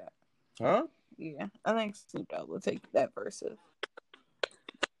take that. Huh? Yeah, I think Snoop Dogg would take that versus.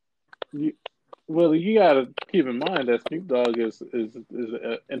 Well, you gotta keep in mind that Snoop Dogg is an Yeah,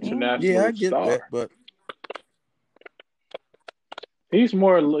 I international get that, star. but He's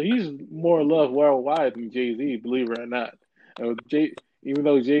more loved worldwide than Jay Z, believe it or not. Even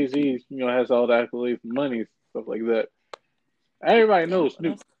though Jay Z, has all the accolades, money, stuff like that, everybody Yeah, knows but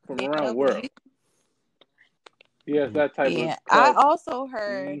I'm Snoop from saying around the world. WWE. He has that type of Yeah, I clout. also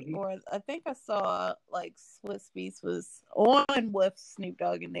heard, Hmm or I think I saw, like Swiss Beats was on with Snoop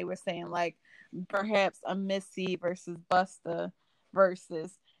Dogg, and they were saying like perhaps a Missy versus Busta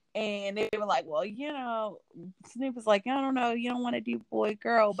versus, and they were like, well, Snoop is like, I don't know, you don't want to do boy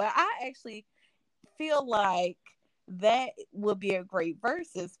girl, but I actually feel like that would be a great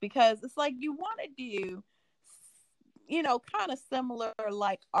versus because it's like you want to do, kind of similar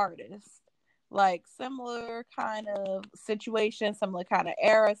like artists, like similar kind of situation, similar kind of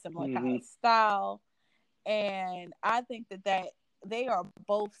era, similar kind hmm of style. And I think that they are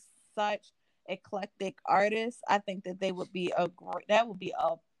both such eclectic artists. I think that they would be that would be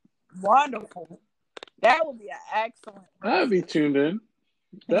a wonderful, that would be an excellent I'd be versus. tuned in.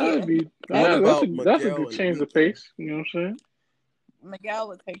 Yeah, what That's about a Miguel good and the change of Weeknd? pace. You know what I'm saying? Miguel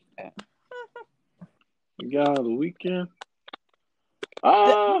would take that. The guy of the weekend.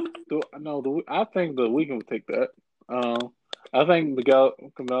 The- No, I think the Weeknd would take that. I think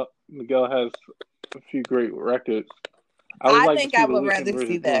Miguel has a few great records. I would I like to think see I the would Weeknd rather see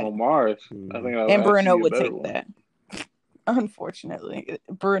versus that. Bruno Mars. I Mm-hmm. think that would And actually Bruno be a would better take one. that. Unfortunately,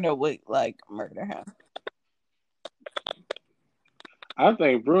 Bruno would like murder him. I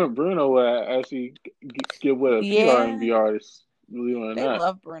think Bruno would actually get with a few Yeah, R&B artists, believe it or they not.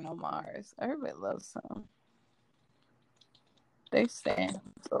 love Bruno Mars. Everybody loves him. They stand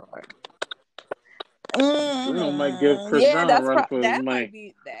for it. Bruno might give Chris Yeah, Brown a run for his that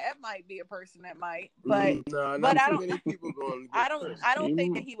money. might be a person that might, No, but not too many people going to get Chris. I don't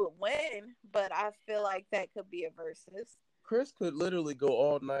think that he would win, but I feel like that could be a versus. Chris could literally go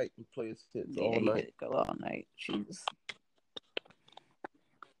all night and play his hits Yeah, all he night. could go all night. Jeez.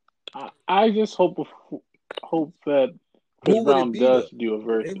 I just hope that Chris Who would it Brown be though? does do a They would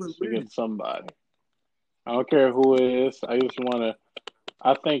versus lose. against somebody. I don't care who it is. I just want to.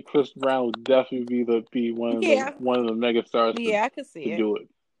 I think Chris Brown would definitely be Yeah, one of the mega stars yeah, I could see to it. do it.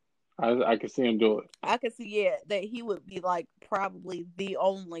 I could see him do it. I could see that he would be like probably the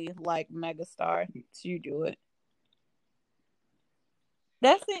only like megastar to do it.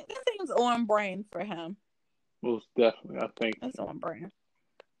 That's it. That seems on brand for him. Most definitely, I think. That's on brand.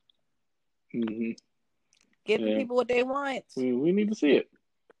 Hmm Give the Yeah, people what they want. we need to see it.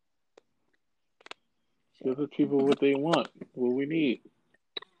 Give the people what they want, what we need.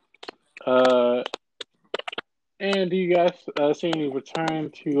 Uh, and do you guys see any return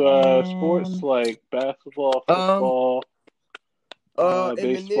to sports like basketball, Um, football, in the near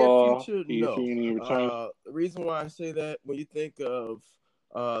baseball? future, Do you no. see any returns? The reason why I say that, when you think of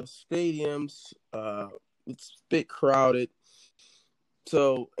stadiums, it's a bit crowded.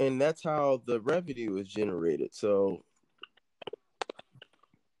 So, and that's how the revenue is generated. So,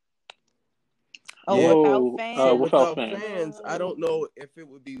 yeah. Without So fans. Without without fans. fans, I don't know if it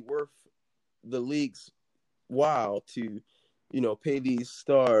would be worth the league's while to, pay these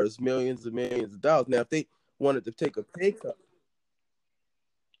stars millions and millions of dollars. Now, if they wanted to take a pay cut,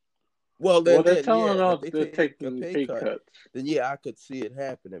 well, Well, they're then telling yeah, if us they they're take a taking pay pay cut, cuts. then yeah, I could see it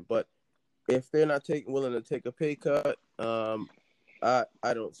happening. But if they're not willing to take a pay cut,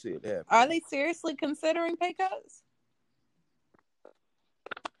 I don't see it happening. Are they seriously considering pay cuts?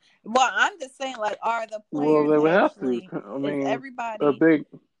 Well, I'm just saying, like, are the Well, players they would have to. actually? I Is mean, a everybody big.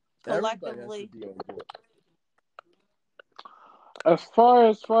 Everybody has to collectively? be on board. as far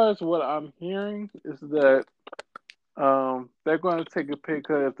as what I'm hearing is that they're going to take a pay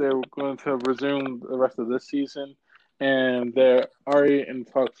cut if they're going to resume the rest of this season, and they're already in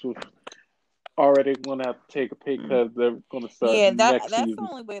talks with already going to have to take a pay cut. They're going to start Yeah, next that's the season.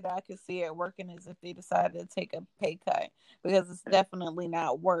 only way that I could see it working is if they decided to take a pay cut because it's definitely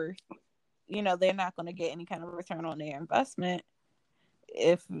not worth. They're not going to get any kind of return on their investment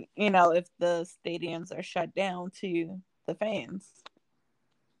if if the stadiums are shut down to the fans.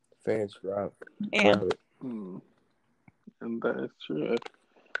 Fans drop Yeah. it. Hmm. And that is true.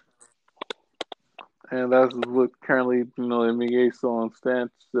 And that's what currently, the NBA is still on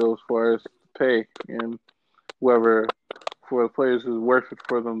standstill as far as pay and whether for the players who's worth it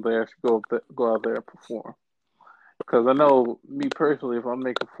for them, they actually go out there and perform. Because I know me personally, if I'm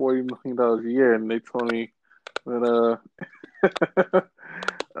making $40 million a year and they told me that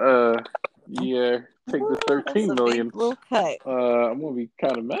yeah, take this That's a 13 big million, little cut. I'm gonna be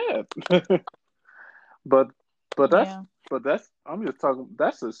kind of mad. but but that's Yeah. but that's I'm just talking.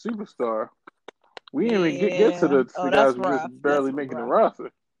 That's a superstar. We didn't even get to Yeah. the Oh, guys that's who just rough. That's barely making the rough.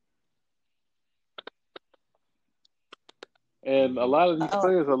 roster. And a lot of these Oh,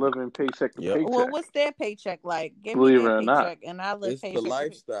 players are living paycheck to Yep. well, paycheck. what's their paycheck like? Give me Believe it their or not, paycheck, and I live It's the paycheck to paycheck.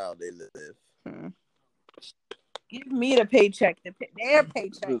 lifestyle they live. Give me the paycheck to their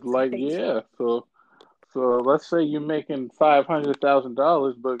paycheck it's to like paycheck. yeah. So let's say you're making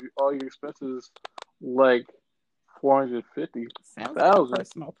 $500,000, but all your expenses like 450 Sounds like a thousand.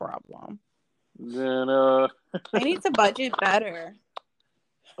 personal problem. Then They need to budget better.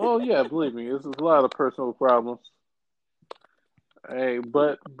 oh yeah, believe me, this is a lot of personal problems. Hey,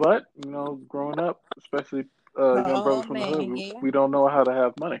 but growing up, especially young Oh brothers from the hood, man, yeah, we don't know how to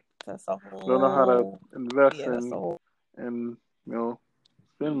have money. that's a We don't know how to whole. invest Yeah, that's a whole. and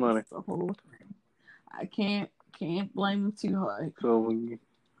spend money. That's a whole. I can't blame them too hard.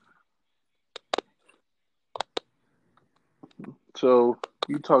 So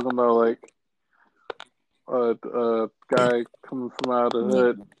you talking about like a guy coming from out of the Yeah.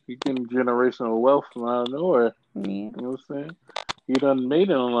 hood, he getting generational wealth from out of nowhere. Yeah. You know what I'm saying? He done made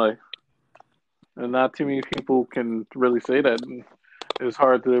it in life, and not too many people can really say that. And it's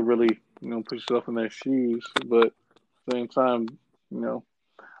hard to really put yourself in their shoes, but at the same time, you know,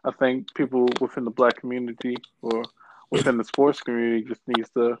 I think people within the black community or within the sports community just needs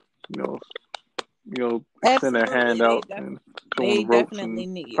to you know extend their Absolutely, hand out and show them the they ropes definitely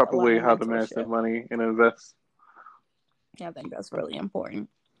and need a proper lot way of how to manage their mentorship. money and invest. I think that's really important.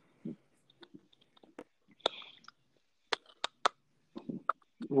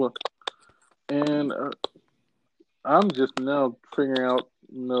 Well, and I'm just now figuring out,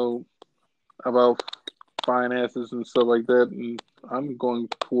 about finances and stuff like that, and I'm going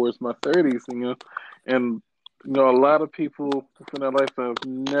towards my 30s, and a lot of people within their life have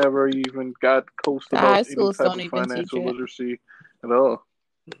never even got close The about high any schools type don't of even teach financial it. literacy at all.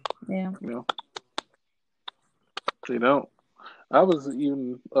 Yeah. They don't. I was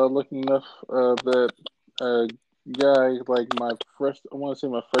even looking enough that a guy like I want to say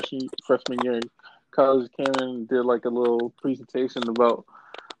my freshman year in college came in and did like a little presentation about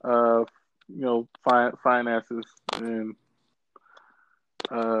uh, finances, and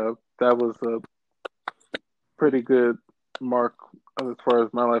that was a pretty good mark as far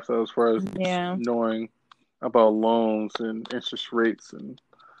as my lifestyle, as far as Yeah. knowing about loans and interest rates and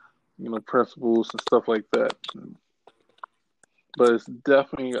principles and stuff like that. But it's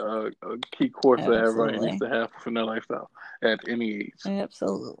definitely a key course that everybody needs Absolutely. to have for their lifestyle at any age.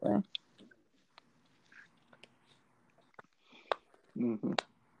 Absolutely. Mm-hmm.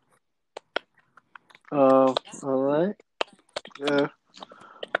 All right. Yeah.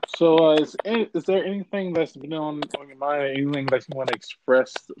 So, is there anything that's been on your mind, anything that you want to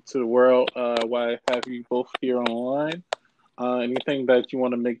express to the world while I have you both here online? Anything that you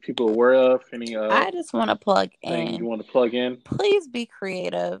want to make people aware of? Any I just want to plug thing you in. want to plug in? Please be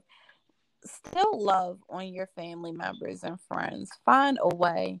creative. Still love on your family members and friends. Find a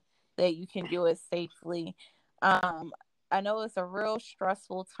way that you can do it safely. I know it's a real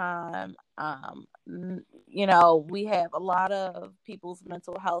stressful time. We have a lot of people's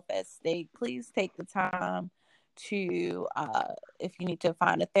mental health at stake. Please take the time to, if you need to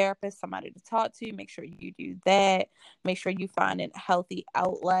find a therapist, somebody to talk to, make sure you do that. Make sure you find a healthy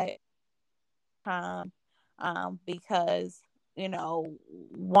outlet time, because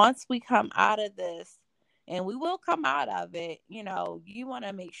once we come out of this, and we will come out of it, you want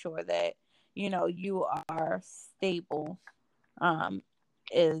to make sure that you are stable,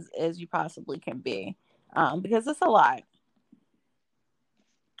 as you possibly can be, because it's a lot.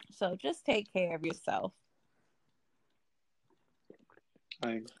 So just take care of yourself.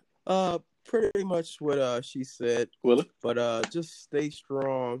 Pretty much what she said. Willie? But just stay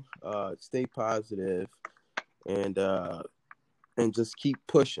strong, stay positive, and just keep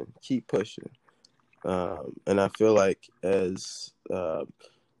pushing. And I feel like as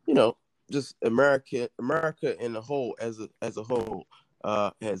just America in the whole as a whole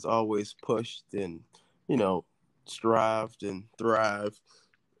has always pushed and strived and thrived.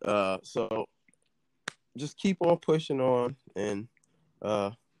 So just keep on pushing on, and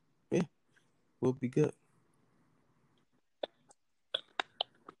yeah, we'll be good.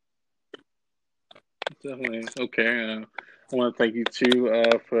 Definitely. Okay. I want to thank you too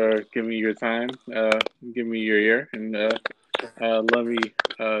for giving me your time, giving me your ear, and let me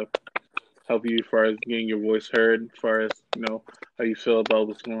help you as far as getting your voice heard, as far as how you feel about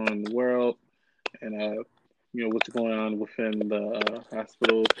what's going on in the world, and what's going on within the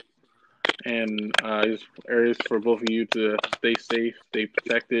hospital, and just areas for both of you to stay safe, stay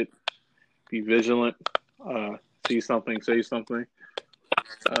protected, be vigilant, see something, say something,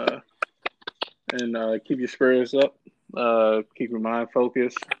 and keep your spirits up, keep your mind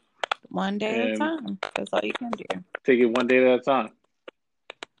focused. One day at a time. That's all you can do. Take it one day at a time.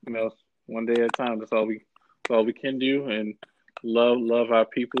 One day at a time. That's all we can do. And love our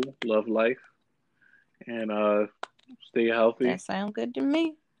people, love life, and stay healthy. That sounds good to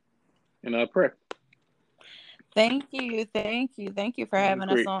me. And pray. Thank you for having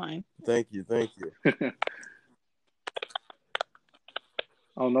us on. Thank you.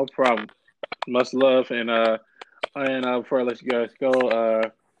 Oh, no problem. Much love, and before I let you guys go,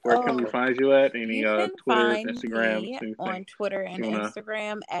 where can we find you at? Any you can Twitter, find Instagram, me anything? on Twitter and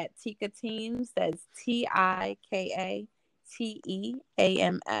Instagram at Tika Teams. That's TIKATEAMS.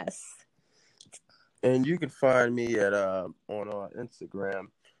 And you can find me at on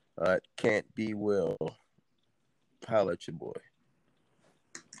Instagram Can't Be Will. Holla at your boy.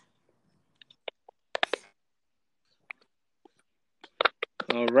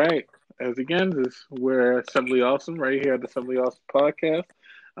 All right. As again, we're Assembly Awesome right here at the Assembly Awesome podcast.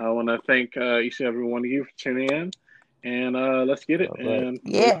 I want to thank each and every one of you for tuning in, and let's get it. All right. And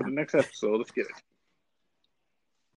wait for the next episode. Let's get it.